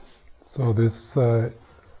So this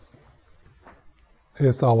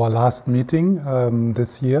is our last meeting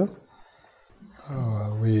this year.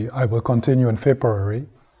 I will continue in February.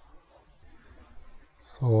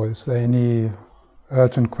 So is there any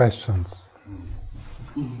urgent questions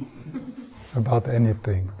about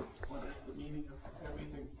anything? What is the meaning of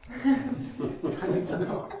everything? I need to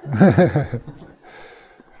know.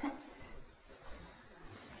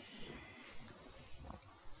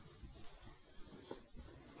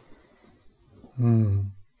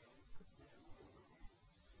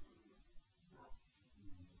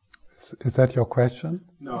 Is that your question?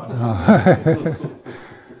 No.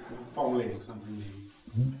 Formulating something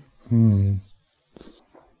new.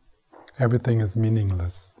 Everything is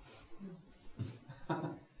meaningless.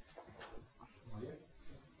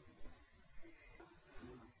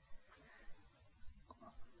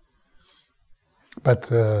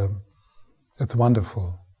 But it's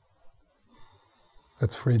wonderful.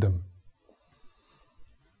 It's freedom.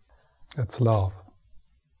 It's love.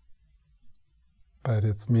 But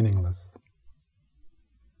it's meaningless.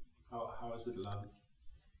 How is it love?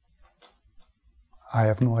 I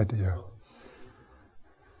have no idea.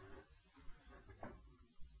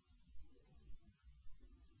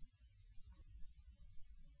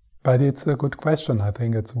 But it's a good question. I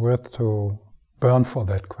think it's worth to burn for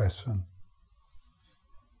that question.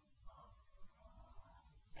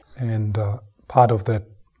 And part of that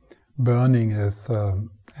burning is,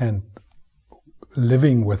 and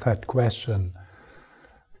living with that question,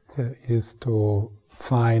 is to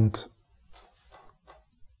find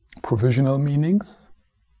provisional meanings,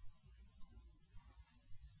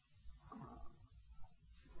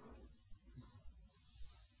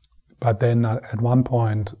 but then at one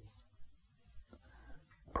point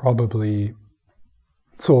probably,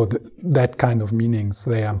 so that kind of meanings,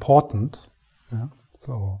 they are important, yeah?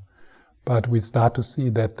 But we start to see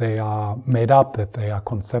that they are made up, that they are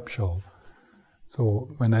conceptual. So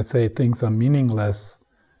when I say things are meaningless,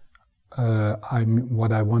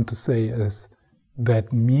 what I want to say is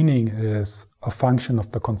that meaning is a function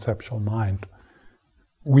of the conceptual mind.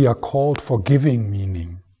 We are called for giving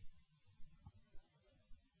meaning.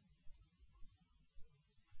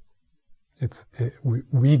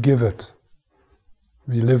 We give it.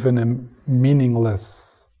 We live in a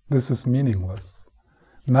meaningless. This is meaningless.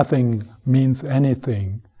 Nothing means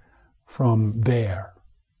anything from there.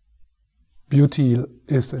 Beauty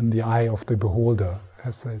is in the eye of the beholder,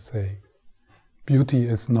 as they say. Beauty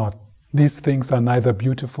is not. These things are neither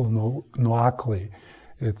beautiful nor ugly.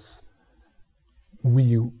 It's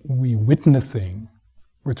we witnessing,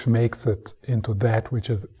 which makes it into that which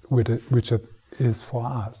it is for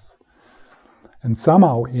us. And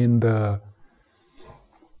somehow in the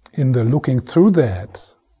looking through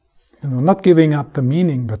that, not giving up the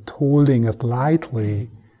meaning, but holding it lightly,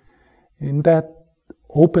 in that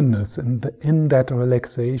openness, in that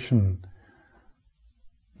relaxation,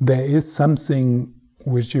 there is something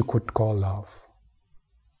which you could call love.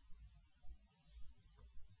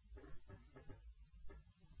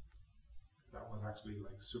 That was actually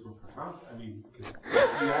super profound. I mean, because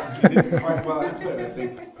you actually did quite well answer it, I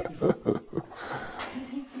think.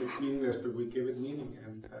 It's meaningless, but we give it meaning,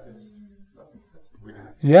 and that's really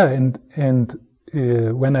nice. Yeah, and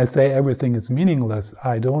when I say everything is meaningless,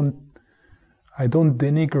 I don't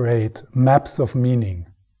denigrate maps of meaning.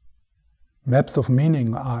 Maps of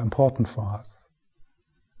meaning are important for us.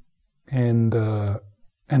 And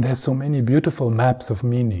there's so many beautiful maps of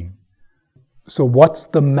meaning. So what's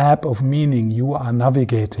the map of meaning you are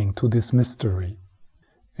navigating to this mystery?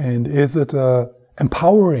 And is it an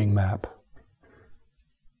empowering map?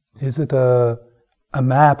 Is it a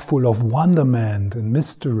map full of wonderment and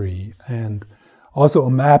mystery, and also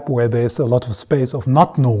a map where there's a lot of space of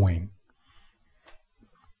not knowing?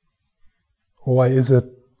 Or is it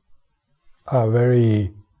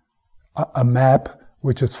a map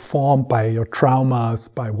which is formed by your traumas,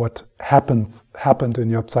 by what happened in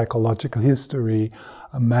your psychological history,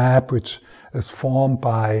 a map which is formed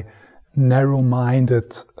by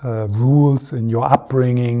narrow-minded rules in your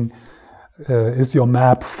upbringing? Is your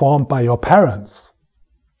map formed by your parents?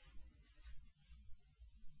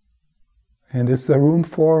 And is there room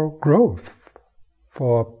for growth,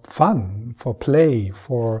 for fun, for play,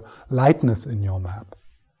 for lightness in your map?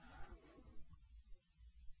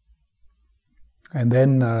 And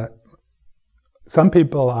then some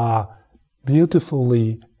people are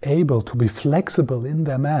beautifully able to be flexible in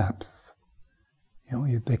their maps.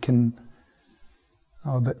 They can.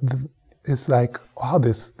 It's like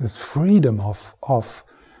this freedom of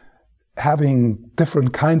having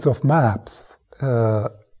different kinds of maps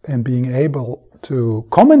and being able to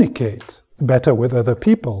communicate better with other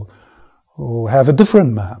people who have a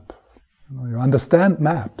different map. You understand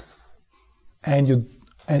maps,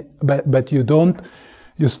 but you don't.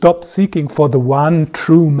 You stop seeking for the one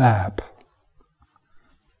true map.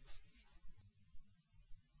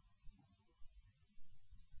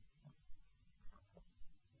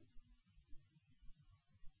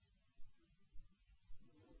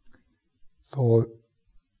 So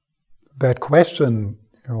that question,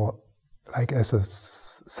 like as a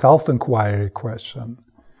self-inquiry question.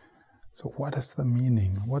 So what is the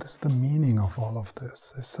meaning? What is the meaning of all of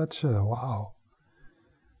this? It's such a wow.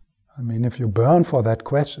 I mean, if you burn for that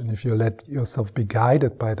question, if you let yourself be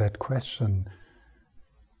guided by that question,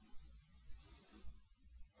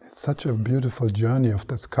 it's such a beautiful journey of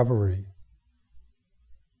discovery.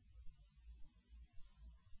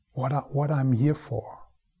 What I'm here for?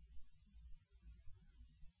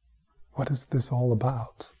 What is this all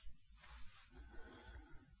about?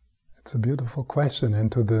 It's a beautiful question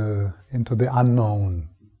into the unknown.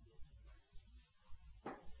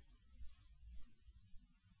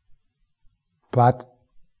 But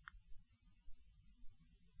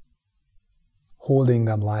holding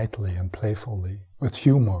them lightly and playfully, with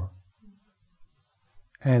humor.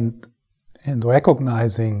 And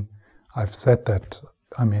recognizing, I've said that,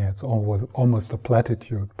 I mean, it's almost a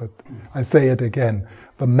platitude, but I say it again,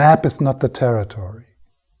 the map is not the territory.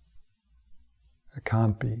 It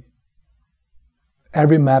can't be.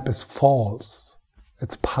 Every map is false.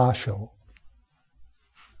 It's partial.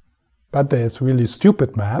 But there's really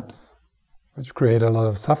stupid maps, which create a lot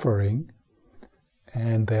of suffering,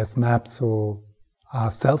 and there's maps who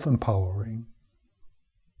are self-empowering,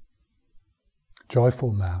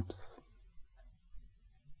 joyful maps.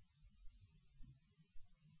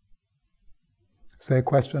 Is there a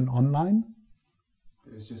question online?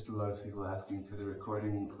 There's just a lot of people asking for the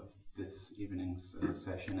recording of this evening's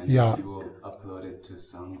session, and you will upload it to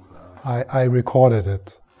SoundCloud. I recorded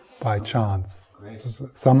it by chance. Great.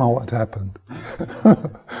 Somehow it happened.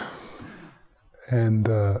 And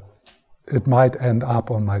it might end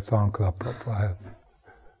up on my SoundCloud profile.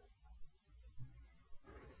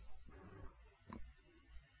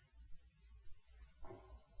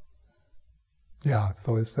 Yeah,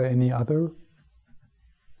 so is there any other?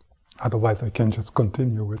 Otherwise I can just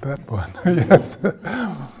continue with that one. Yes.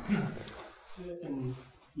 And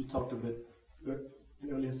you talked a bit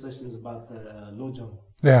in earlier sessions about the Lojong.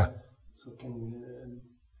 Yeah. So can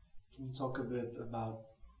you talk a bit about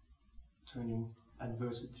turning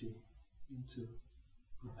adversity into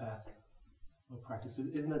a path or practice?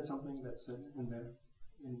 Isn't that something that's in there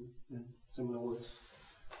in similar words?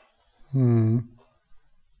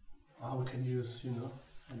 How we can use,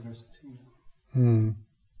 adversity,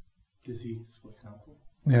 disease, for example.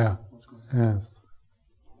 Yeah. Yes.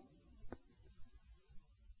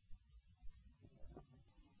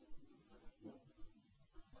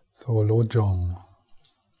 So Lojong,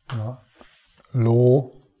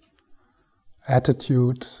 Lo,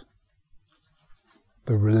 attitude,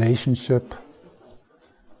 the relationship.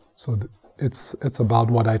 So it's about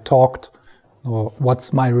what I talked.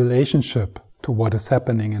 What's my relationship to what is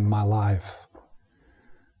happening in my life?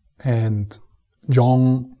 And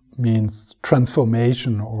Jong means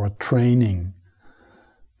transformation or training.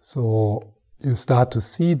 So you start to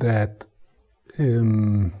see that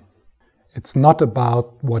it's not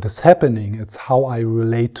about what is happening, it's how I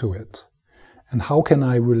relate to it. And how can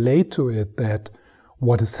I relate to it that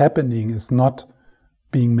what is happening is not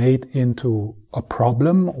being made into a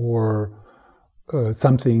problem or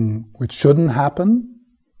something which shouldn't happen,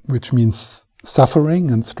 which means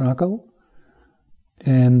suffering and struggle,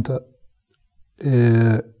 and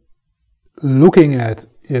looking at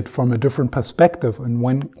it from a different perspective. And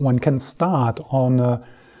when one can start on a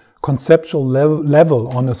conceptual level,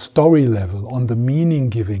 on a story level, on the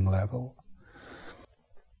meaning-giving level.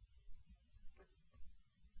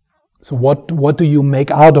 So what do you make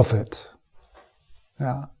out of it?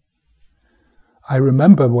 Yeah. I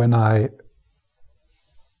remember when I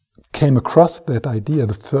came across that idea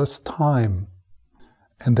the first time,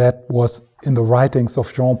 and that was in the writings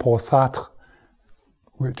of Jean-Paul Sartre,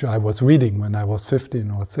 which I was reading when I was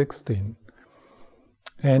 15 or 16.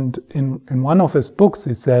 And in one of his books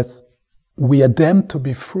he says, we are damned to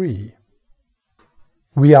be free.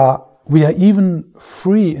 We are even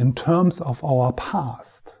free in terms of our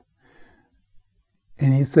past.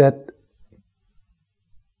 And he said,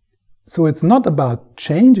 so it's not about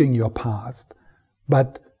changing your past,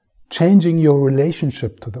 but changing your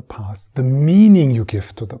relationship to the past, the meaning you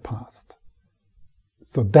give to the past.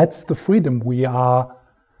 So that's the freedom we have.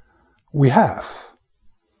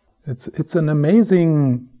 It's an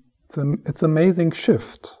amazing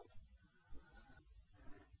shift.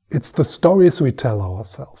 it's the stories we tell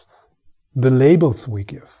ourselves, the labels we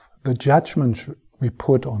give, the judgment we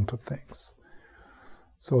put onto things.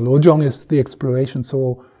 So Lojong is the exploration.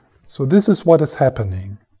 So this is what is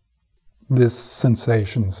happening. This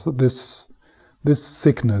sensations, this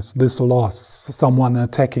sickness, this loss, someone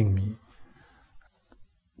attacking me.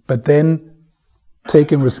 But then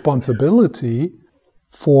taking responsibility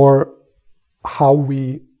for how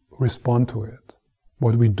we respond to it,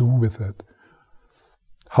 what we do with it,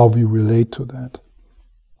 how we relate to that.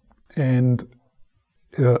 And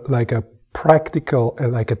like a practical,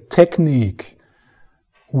 like a technique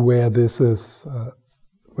where this is,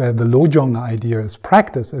 where the Lojong idea is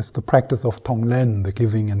practice, is the practice of Tonglen, the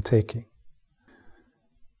giving and taking.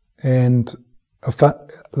 And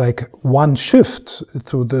like one shift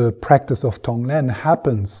through the practice of Tonglen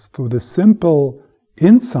happens through the simple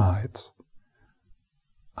insight,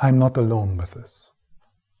 I'm not alone with this.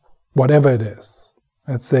 Whatever it is.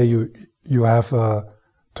 Let's say you have a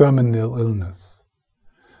terminal illness.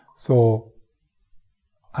 So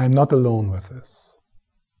I'm not alone with this.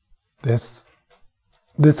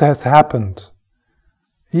 This has happened,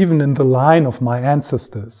 even in the line of my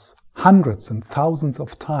ancestors, hundreds and thousands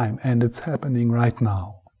of times, and it's happening right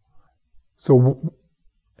now. So,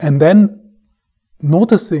 and then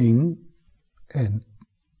noticing, and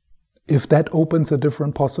if that opens a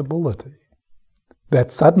different possibility,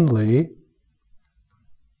 that suddenly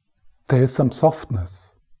there is some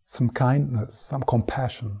softness, some kindness, some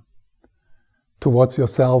compassion towards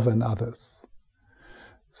yourself and others.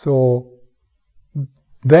 So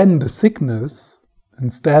then the sickness,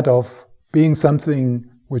 instead of being something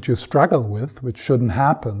which you struggle with, which shouldn't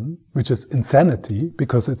happen, which is insanity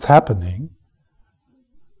because it's happening,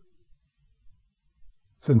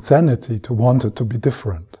 it's insanity to want it to be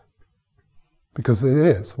different because it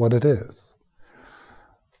is what it is.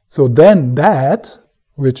 So then that,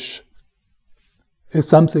 which is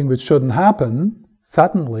something which shouldn't happen,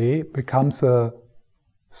 suddenly becomes a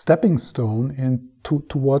stepping stone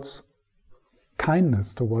towards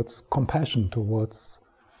kindness, towards compassion, towards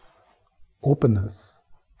openness,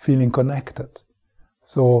 feeling connected.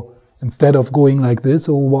 So instead of going like this,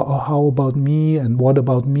 how about me, and what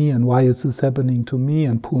about me, and why is this happening to me,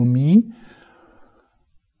 and poor me?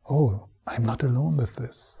 Oh, I'm not alone with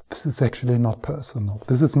this. This is actually not personal.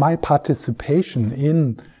 This is my participation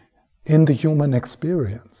in the human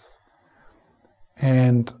experience.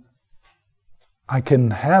 And I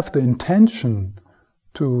can have the intention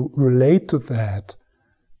to relate to that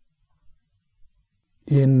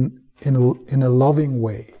in a loving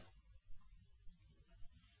way.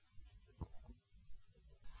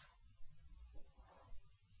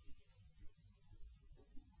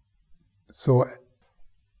 So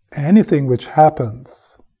anything which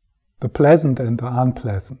happens, the pleasant and the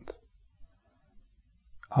unpleasant,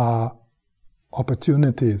 are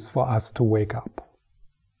opportunities for us to wake up.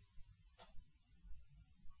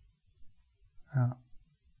 Yeah.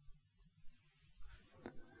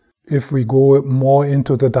 If we go more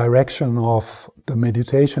into the direction of the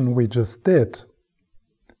meditation we just did,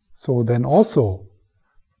 so then also,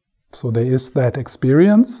 so there is that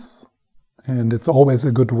experience, and it's always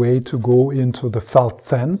a good way to go into the felt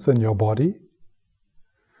sense in your body.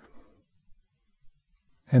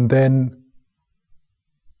 And then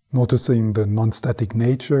noticing the non-static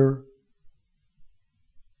nature,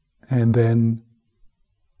 and then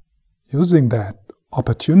using that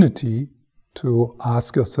opportunity to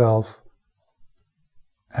ask yourself,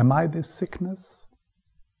 am I this sickness?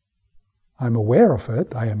 I'm aware of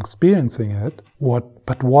it, I am experiencing it,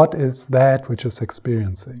 but what is that which is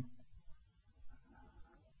experiencing?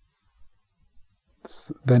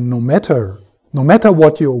 Then no matter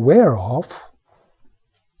what you're aware of,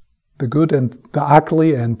 the good and the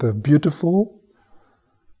ugly and the beautiful,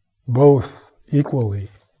 both equally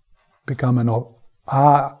become an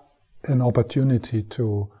opportunity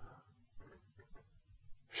to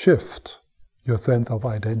shift your sense of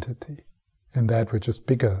identity in that which is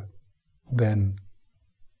bigger than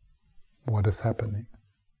what is happening.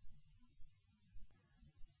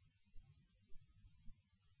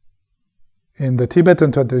 In the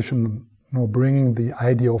Tibetan tradition, bringing the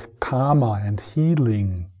idea of karma and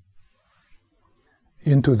healing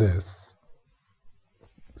into this.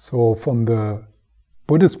 So from the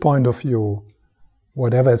Buddhist point of view,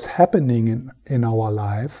 whatever is happening in our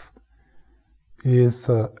life is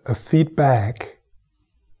a feedback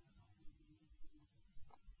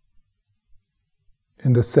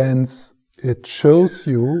in the sense it shows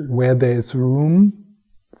you where there is room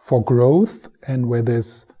for growth and where there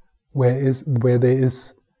is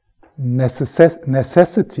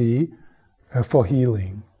necessity for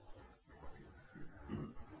healing.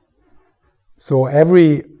 So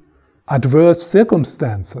every adverse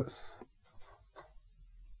circumstances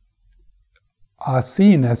are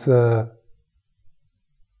seen as an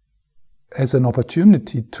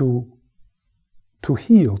opportunity to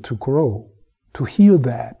heal, to grow, to heal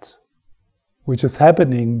that which is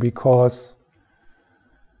happening because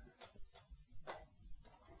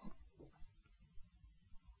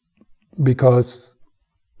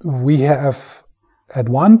we have at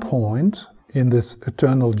one point in this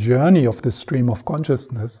eternal journey of the stream of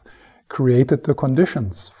consciousness created the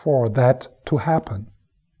conditions for that to happen.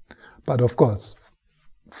 But of course,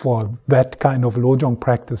 for that kind of Lojong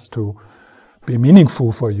practice to be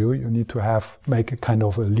meaningful for you, you need to make a kind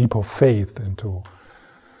of a leap of faith into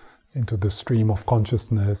the stream of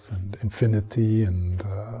consciousness and infinity and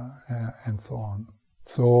so on.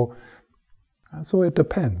 So it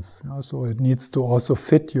depends. So it needs to also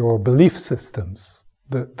fit your belief systems.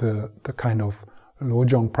 The kind of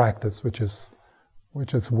Lojong practice which is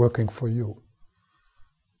working for you.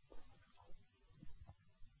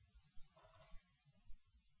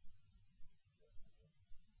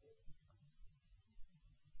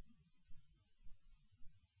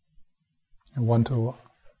 You want to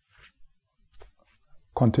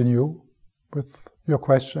continue with your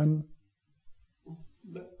question?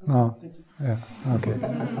 No. Yeah. Okay.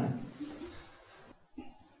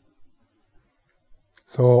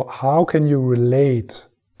 So how can you relate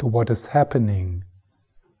to what is happening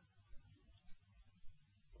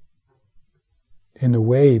in a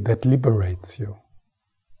way that liberates you,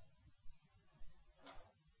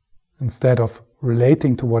 instead of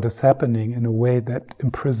relating to what is happening in a way that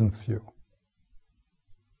imprisons you?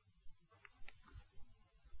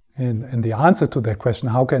 And the answer to that question,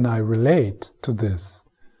 how can I relate to this,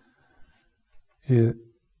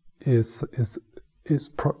 is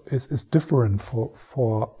different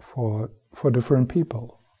for different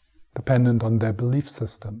people, dependent on their belief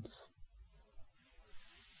systems.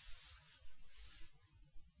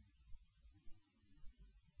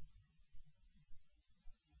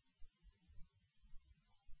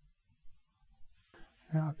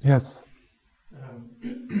 Yeah. Yes.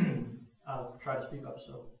 I'll try to speak up,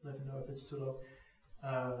 so let me know if it's too low.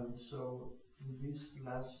 So in these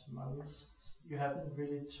last months, you haven't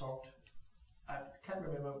really talked. I can't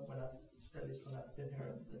remember at least when I've been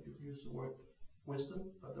here, that you've used the word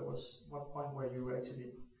wisdom, but there was one point where you were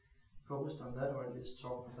actually focused on that, or at least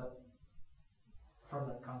talked from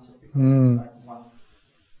that concept, because it's like one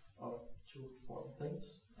of two important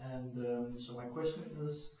things. And so my question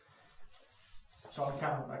is, so I'm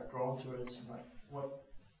kind of like drawn to it, like what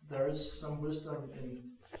there is some wisdom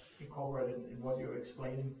incorporated in what you're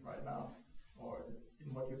explaining right now, or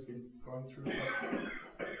in what you've been going through.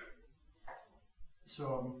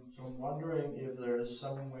 So I'm wondering if there is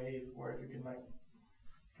some way, or if you can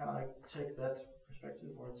kind of take that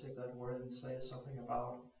perspective or take that word and say something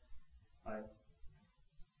about,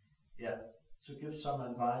 to give some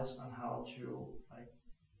advice on how to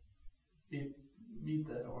meet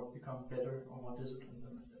that or become better or more disciplined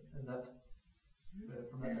in that.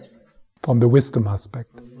 From that aspect. From the wisdom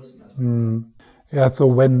aspect. From the wisdom aspect. Yeah. So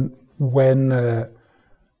when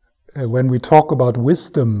we talk about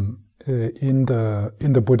wisdom in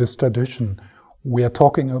the Buddhist tradition, we are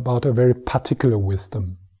talking about a very particular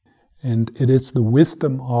wisdom, and it is the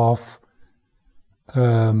wisdom of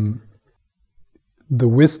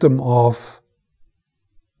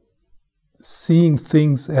seeing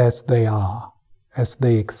things as they are, as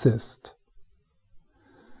they exist.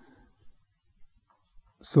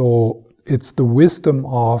 So it's the wisdom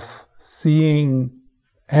of seeing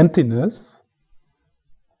emptiness,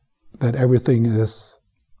 that everything is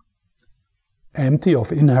empty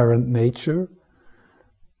of inherent nature,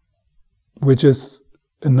 which is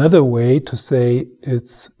another way to say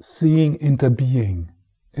it's seeing interbeing.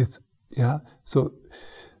 So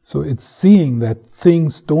it's seeing that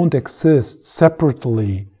things don't exist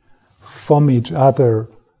separately from each other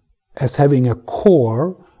as having a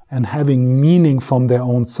core and having meaning from their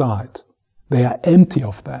own side. They are empty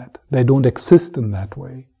of that. They don't exist in that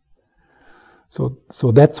way. So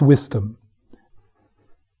that's wisdom.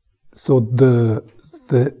 So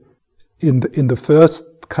in the first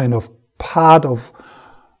kind of part of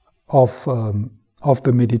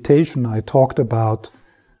the meditation, I talked about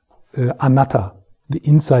anatta, the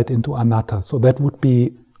insight into anatta. So that would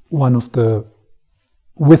be one of the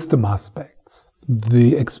wisdom aspects,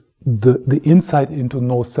 the insight into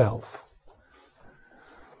no self.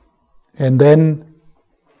 And then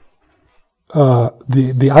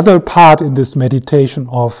the other part in this meditation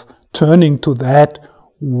of turning to that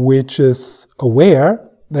which is aware,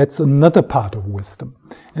 that's another part of wisdom.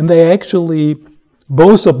 And they actually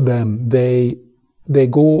both of them, they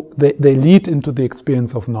lead into the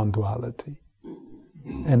experience of non-duality.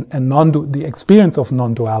 And the experience of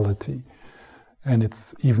non-duality, and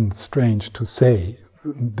it's even strange to say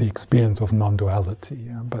the experience of non-duality,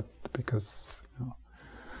 but because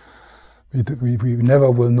we never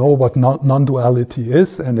will know what non-duality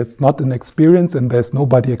is, and it's not an experience, and there's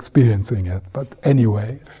nobody experiencing it. But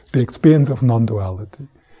anyway, the experience of non-duality.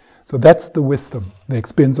 So that's the wisdom, the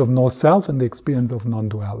experience of no self and the experience of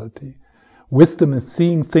non-duality. Wisdom is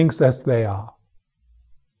seeing things as they are.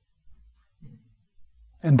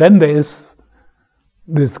 And then there is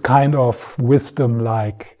this kind of wisdom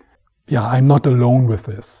like, yeah, I'm not alone with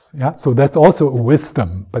this. Yeah, so that's also a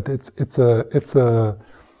wisdom, but it's a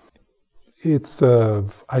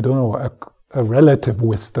I don't know, a relative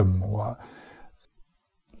wisdom. Or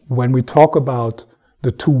when we talk about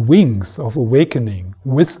the two wings of awakening,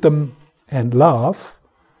 wisdom and love,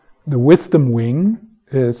 the wisdom wing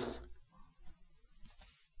is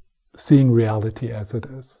seeing reality as it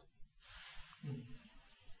is.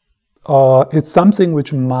 It's something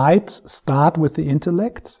which might start with the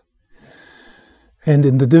intellect, and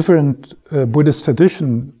in the different Buddhist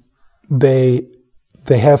tradition, they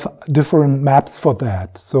have different maps for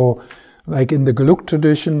that. So, like in the Gelug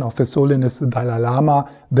tradition of His Holiness the Dalai Lama,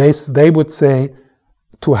 they would say,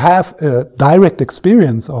 to have a direct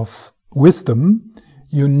experience of wisdom,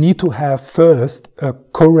 you need to have first a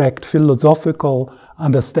correct philosophical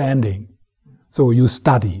understanding. So you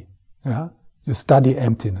study, yeah? You study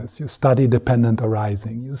emptiness, you study dependent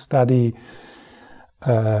arising, you study,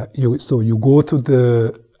 so you go through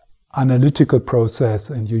the analytical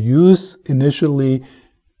process and you use initially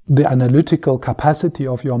the analytical capacity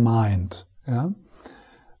of your mind. Yeah?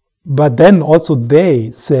 But then also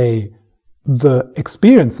they say the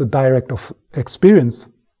experience, the direct of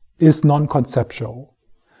experience, is non-conceptual.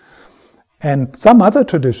 And some other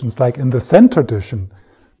traditions, like in the Zen tradition,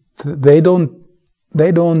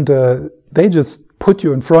 they just put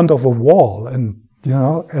you in front of a wall and,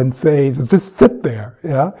 and say, just sit there,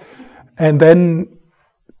 yeah? And then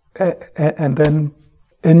a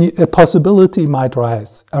possibility might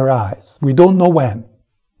arise. We don't know when.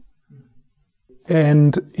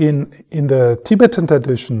 And in the Tibetan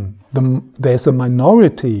tradition, there's a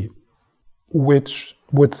minority which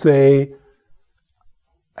would say,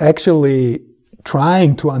 actually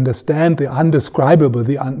trying to understand the undescribable,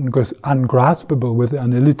 the ungraspable with the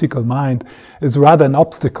analytical mind is rather an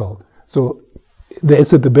obstacle. So there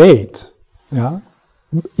is a debate, yeah,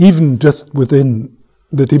 even just within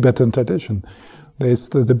the Tibetan tradition, there is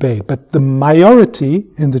the debate. But the majority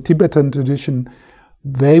in the Tibetan tradition,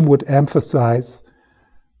 they would emphasize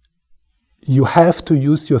you have to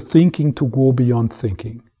use your thinking to go beyond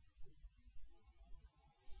thinking.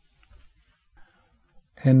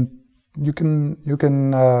 And you can,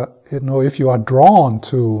 if you are drawn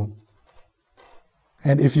to,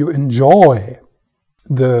 and if you enjoy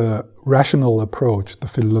the rational approach, the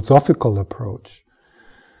philosophical approach,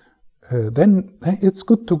 then it's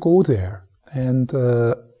good to go there. And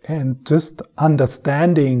just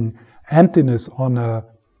understanding emptiness on a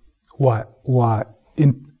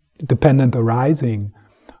independent arising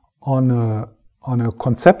on a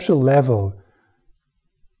conceptual level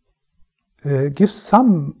can give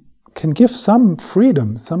some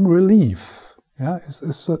freedom, some relief. Yeah,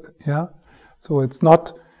 So it's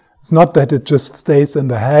not that it just stays in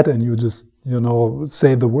the head and you just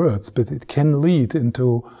say the words, but it can lead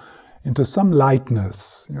into some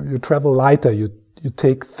lightness. You travel lighter. You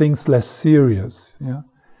take things less serious. Yeah,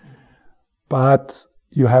 but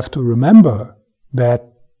you have to remember that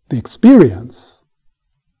the experience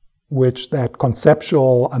which that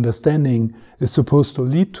conceptual understanding is supposed to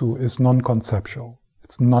lead to is non-conceptual.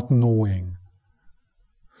 It's not knowing.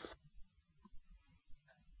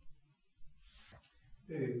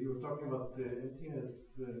 You were talking about the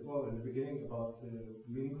emptiness, in the beginning about the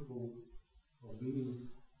meaningful or meaning,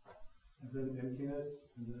 and then emptiness,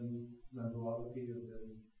 and then non-duality, and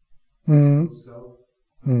then self.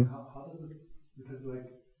 How does it? Because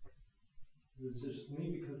it's just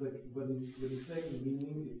me. Because when you say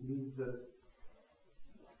meaning, it means that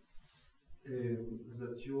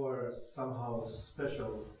you are somehow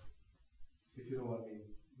special, if you know what I mean.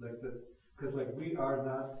 Because we are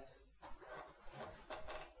not.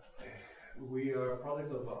 We are a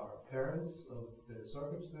product of our parents, of the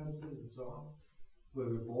circumstances, and so on. Where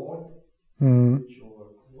we're born, rich or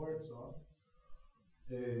poor, and so on.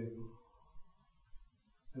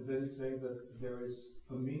 And then you say that there is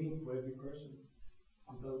a meaning for every person.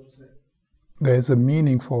 Is that what you say? There is a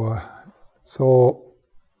meaning for. So,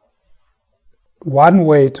 one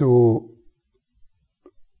way to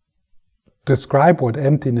describe what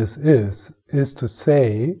emptiness is to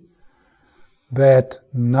say that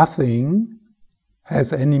nothing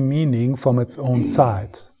has any meaning from its own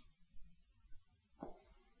side.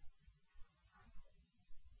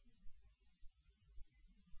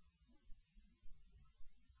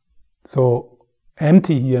 So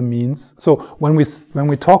empty here means, so when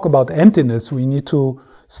we talk about emptiness, we need to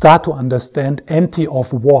start to understand empty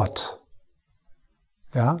of what.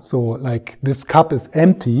 Yeah, so like this cup is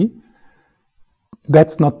empty.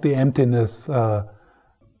 That's not the emptiness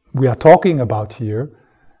we are talking about here.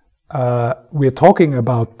 We are talking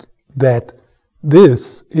about that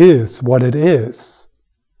this is what it is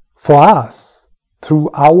for us through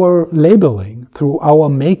our labeling, through our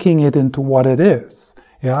making it into what it is.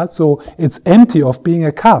 Yeah, so it's empty of being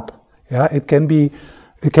a cup. Yeah, it can be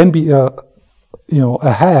a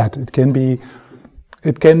hat. It can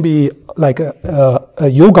be like a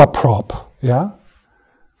yoga prop. Yeah.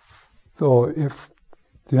 So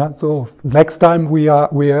so next time we are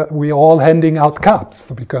all handing out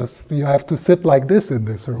cups because you have to sit like this in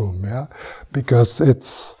this room. Yeah, because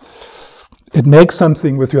it makes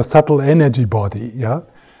something with your subtle energy body. Yeah,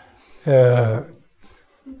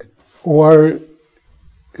 or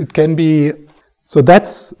it can be, so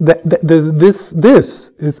that's, this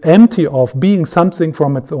is empty of being something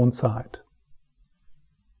from its own side.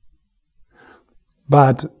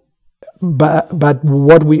 But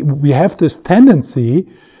what we have this tendency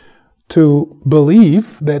to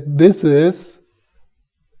believe that this is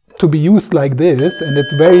to be used like this, and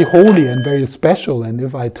it's very holy and very special, and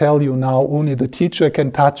if I tell you now only the teacher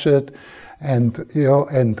can touch it, and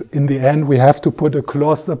in the end we have to put a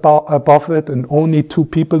cloth above it, and only 2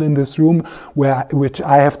 people in this room which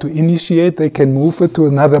I have to initiate, they can move it to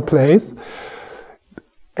another place.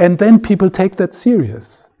 And then people take that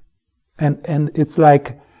serious, and it's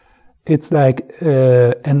like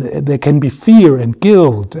and there can be fear and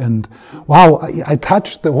guilt, and wow, I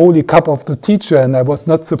touched the holy cup of the teacher and I was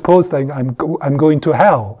not supposed, I'm going to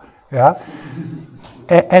hell. Yeah,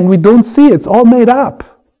 and we don't see it's all made up.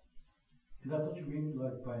 That's what you mean,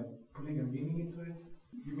 like, by putting a meaning into it?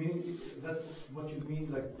 You mean, that's what you mean,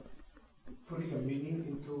 like, putting a meaning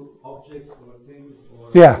into objects or things or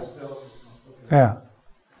yourself? Okay. Yeah.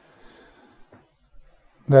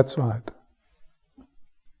 That's right.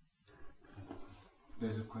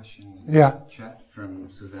 There's a question in the chat from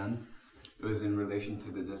Suzanne. It was in relation to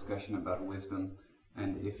the discussion about wisdom,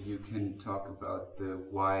 and if you can talk about the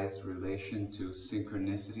wise relation to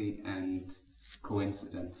synchronicity and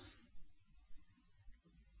coincidence.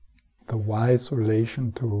 The wise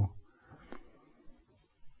relation to,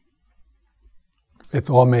 it's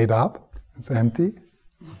all made up, it's empty.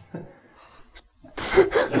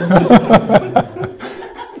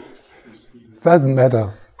 Doesn't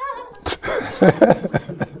matter.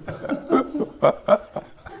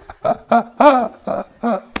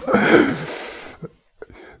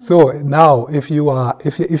 So now, if you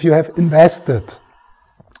have invested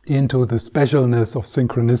into the specialness of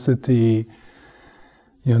synchronicity,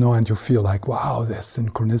 and you feel like, wow, there's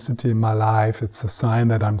synchronicity in my life, it's a sign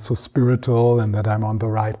that I'm so spiritual and that I'm on the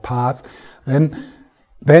right path,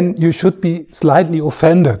 then you should be slightly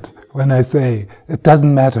offended when I say it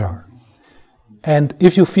doesn't matter. And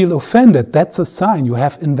if you feel offended, that's a sign you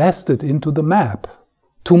have invested into the map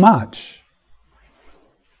too much.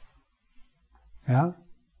 Yeah?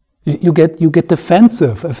 You get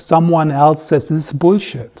defensive if someone else says this is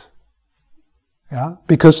bullshit. Yeah?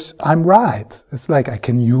 Because I'm right. It's like I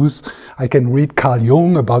can read Carl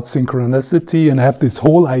Jung about synchronicity and have this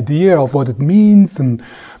whole idea of what it means, and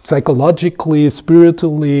psychologically,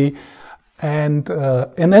 spiritually, and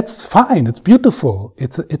that's fine. It's beautiful.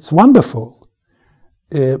 It's wonderful.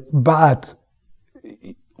 But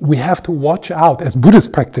we have to watch out as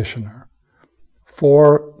Buddhist practitioner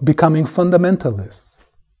for becoming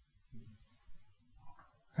fundamentalists.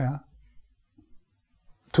 Yeah?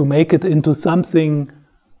 To make it into something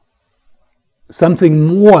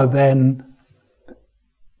more than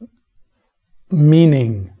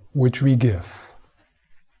meaning which we give.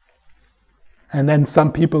 And then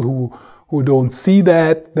some people who don't see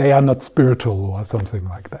that, they are not spiritual or something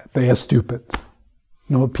like that. They are stupid.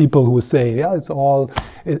 People who say, yeah, it's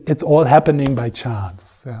all happening by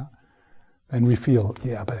chance. Yeah? And we feel,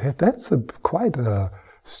 yeah, but that's quite a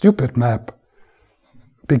stupid map.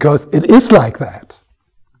 Because it is like that.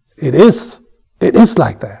 It is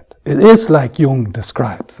like that. It is like Jung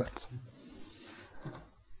describes it.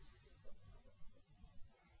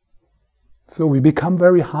 So we become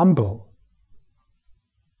very humble.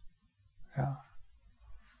 Yeah.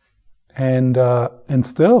 And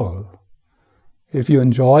still, if you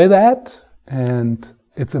enjoy that and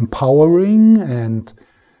it's empowering and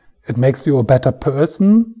it makes you a better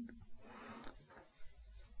person.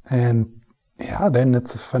 And yeah, then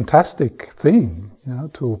it's a fantastic thing,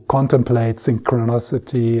 to contemplate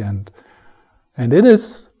synchronicity, and it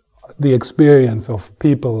is the experience of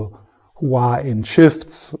people who are in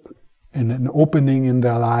shifts, in an opening in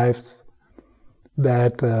their lives,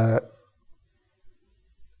 that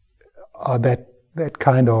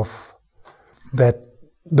that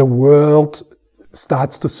the world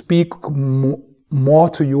starts to speak more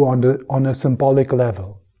to you on a symbolic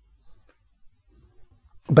level.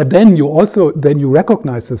 But then you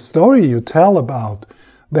recognize the story you tell about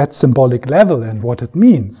that symbolic level and what it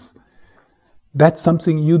means. That's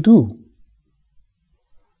something you do.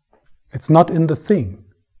 It's not in the thing.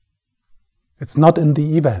 It's not in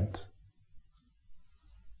the event.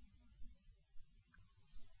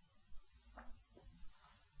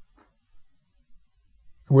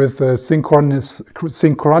 With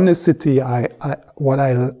synchronicity,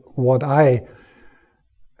 what I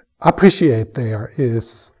appreciate there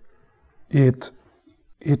is it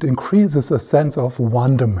increases a sense of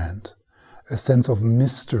wonderment, a sense of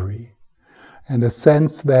mystery, and a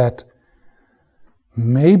sense that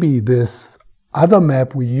maybe this other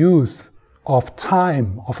map we use of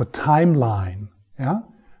time, of a timeline,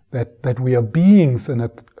 that we are beings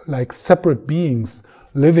like separate beings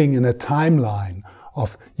living in a timeline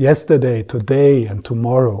of yesterday, today, and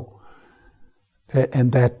tomorrow,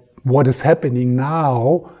 and that what is happening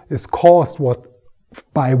now is caused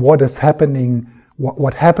by what is happening,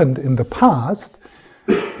 what happened in the past.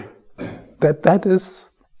 That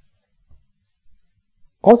is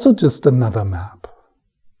also just another map.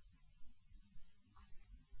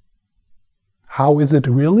 How is it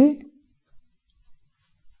really?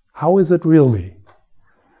 How is it really?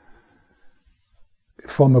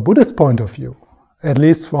 From a Buddhist point of view, at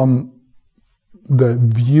least from the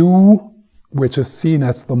view which is seen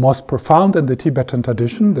as the most profound in the Tibetan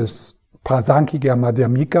tradition, this Prasangika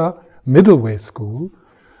Madhyamika middle way school,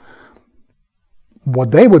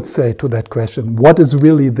 what they would say to that question, what is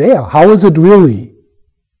really there? How is it really?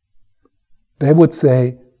 They would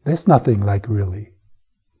say, there's nothing like really.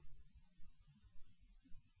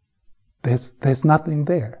 There's nothing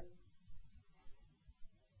there.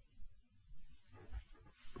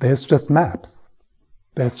 There's just maps.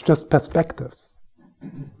 There's just perspectives.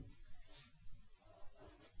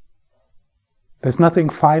 There's nothing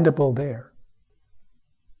findable there.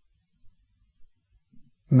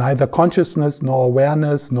 Neither consciousness, nor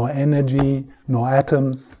awareness, nor energy, nor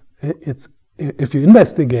atoms. If you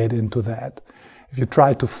investigate into that, if you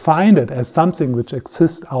try to find it as something which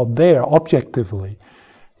exists out there objectively,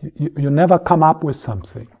 you never come up with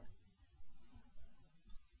something.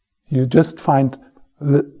 You just find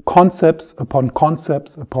concepts upon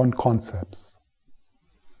concepts upon concepts.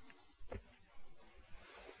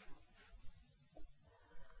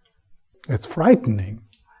 It's frightening.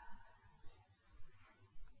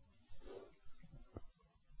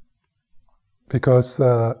 Because,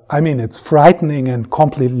 it's frightening and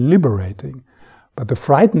completely liberating. But the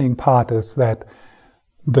frightening part is that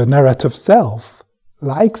the narrative self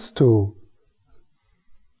likes to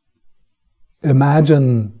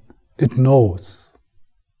imagine it knows.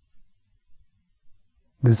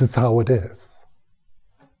 This is how it is.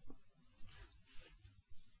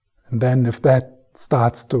 And then if that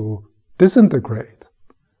starts to disintegrate,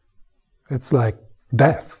 it's like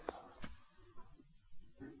death.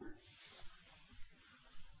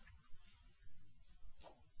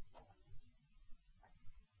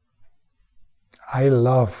 I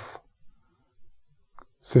love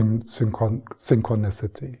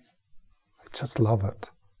synchronicity. I just love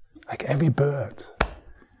it. Like every bird.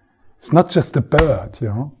 It's not just a bird,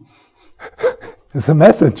 It's a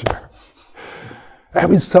messenger.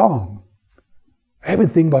 Every song,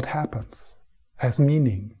 everything what happens has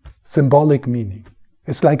meaning, symbolic meaning.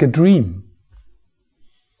 It's like a dream.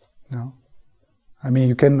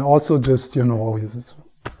 You can also just,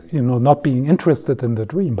 not being interested in the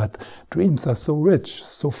dream, but dreams are so rich,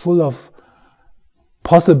 so full of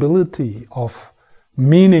possibility of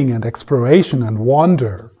meaning and exploration and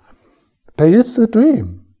wonder. But it's a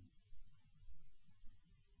dream.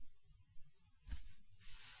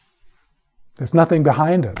 There's nothing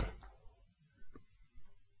behind it.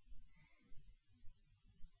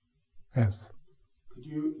 Yes. Could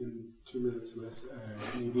you, in 2 minutes less,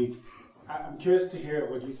 maybe, I'm curious to hear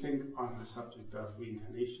what you think on the subject of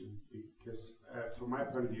reincarnation, because from my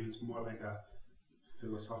point of view, it's more like a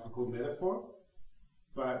philosophical metaphor,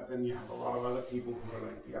 but then you have a lot of other people who are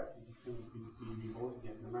like, yep, you can be reborn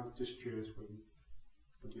again, and I'm just curious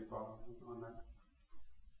what your thought on that.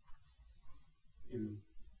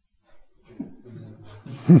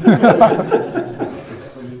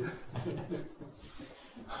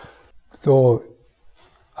 So,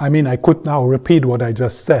 I mean, I could now repeat what I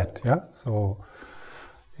just said. Yeah. So,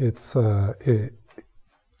 it's a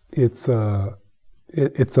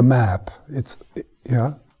map.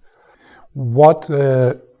 Yeah. What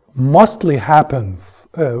mostly happens,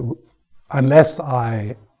 unless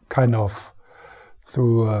I kind of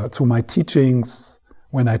through my teachings,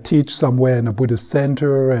 when I teach somewhere in a Buddhist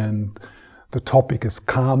center and the topic is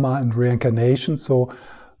karma and reincarnation, so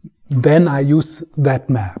then I use that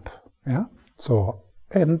map. Yeah. So,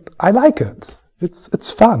 and I like it.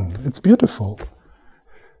 It's fun. It's beautiful.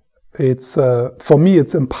 It's for me,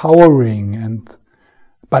 it's empowering.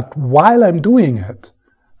 But while I'm doing it,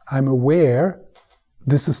 I'm aware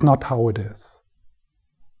this is not how it is.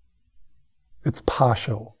 It's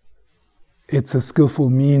partial. It's a skillful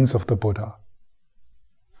means of the Buddha.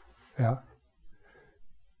 Yeah.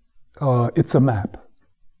 It's a map.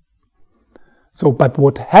 So, but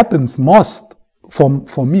what happens most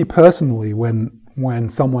for me personally when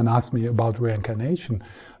someone asks me about reincarnation,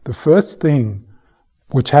 the first thing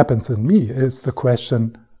which happens in me is the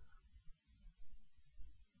question,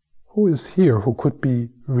 who is here who could be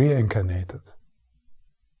reincarnated?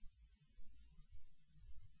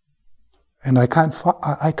 And I can't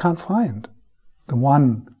find the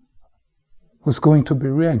one who's going to be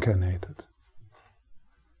reincarnated.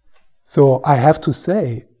 So I have to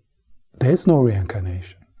say, there's no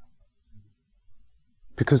reincarnation.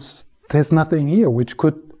 Because there's nothing here which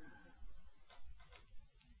could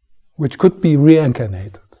be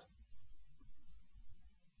reincarnated.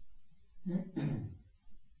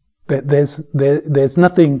 There's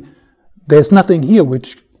nothing here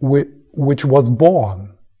which was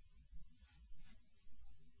born.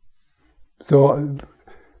 So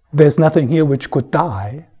there's nothing here which could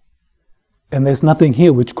die, and there's nothing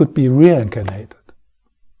here which could be reincarnated.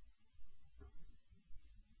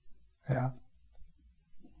 Yeah.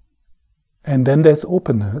 And then there's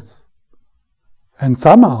openness, and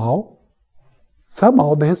somehow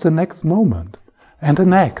there's the next moment, and the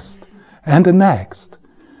next, and the next.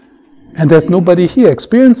 And there's nobody here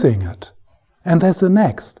experiencing it. And there's the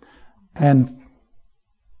next. And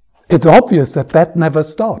it's obvious that never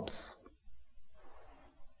stops.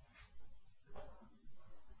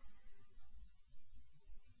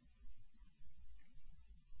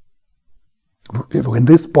 When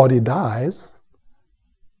this body dies,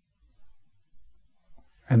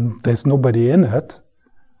 and there's nobody in it,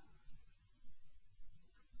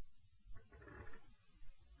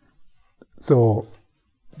 so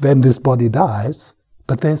then this body dies,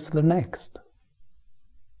 but there's the next.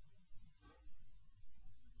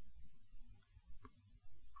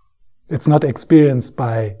 It's not experienced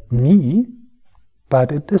by me,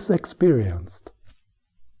 but it is experienced.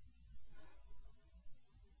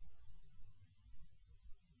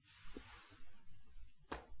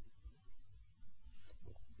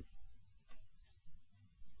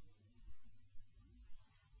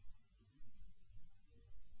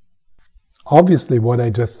 Obviously, what I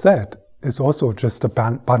just said is also just a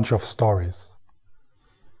bunch of stories.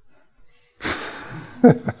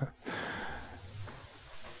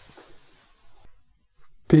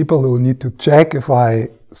 People who need to check if I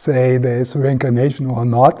say there is reincarnation or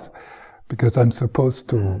not, because I'm supposed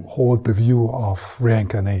to hold the view of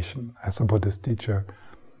reincarnation as a Buddhist teacher,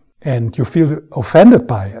 and you feel offended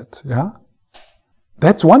by it, yeah?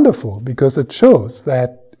 That's wonderful, because it shows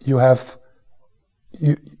that you have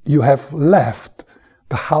left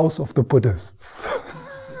the house of the Buddhists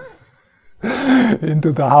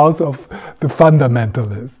into the house of the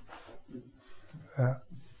fundamentalists.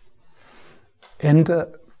 And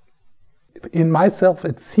in myself,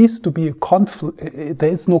 it ceased to be a conflict. There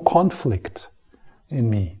is no conflict in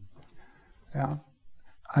me. Yeah.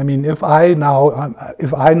 I mean, if I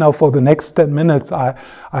now for the next 10 minutes,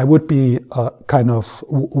 I would be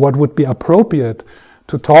what would be appropriate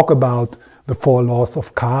to talk about the 4 laws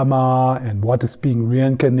of karma and what is being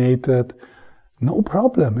reincarnated. No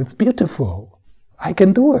problem, it's beautiful. I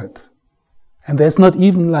can do it. And there's not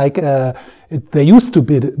even there used to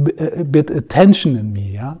be a bit of tension in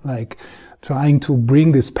me, yeah? Like trying to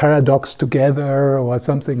bring this paradox together or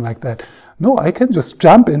something like that. No, I can just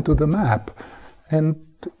jump into the map, and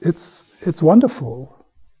it's wonderful.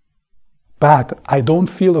 But I don't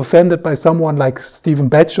feel offended by someone like Stephen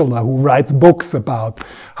Batchelor, who writes books about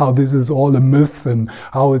how this is all a myth and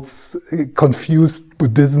how it's confused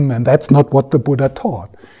Buddhism, and that's not what the Buddha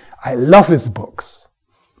taught. I love his books.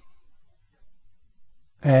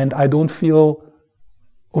 And I don't feel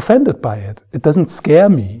offended by it. It doesn't scare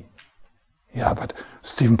me. Yeah, but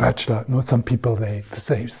Stephen Batchelor, some people, they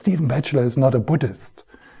say, Stephen Batchelor is not a Buddhist.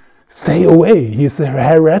 Stay away, he's a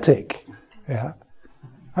heretic. Yeah.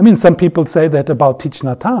 I mean, some people say that about Thich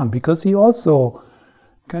Nhat Hanh, because he also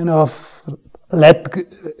kind of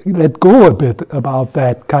let go a bit about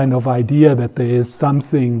that kind of idea that there is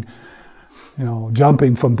something,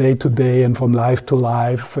 jumping from day to day and from life to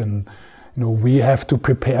life, and we have to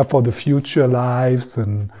prepare for the future lives,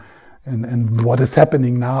 and what is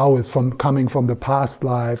happening now is coming from the past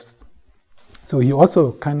lives. So he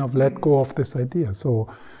also kind of let go of this idea. So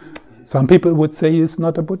some people would say he's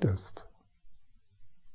not a Buddhist.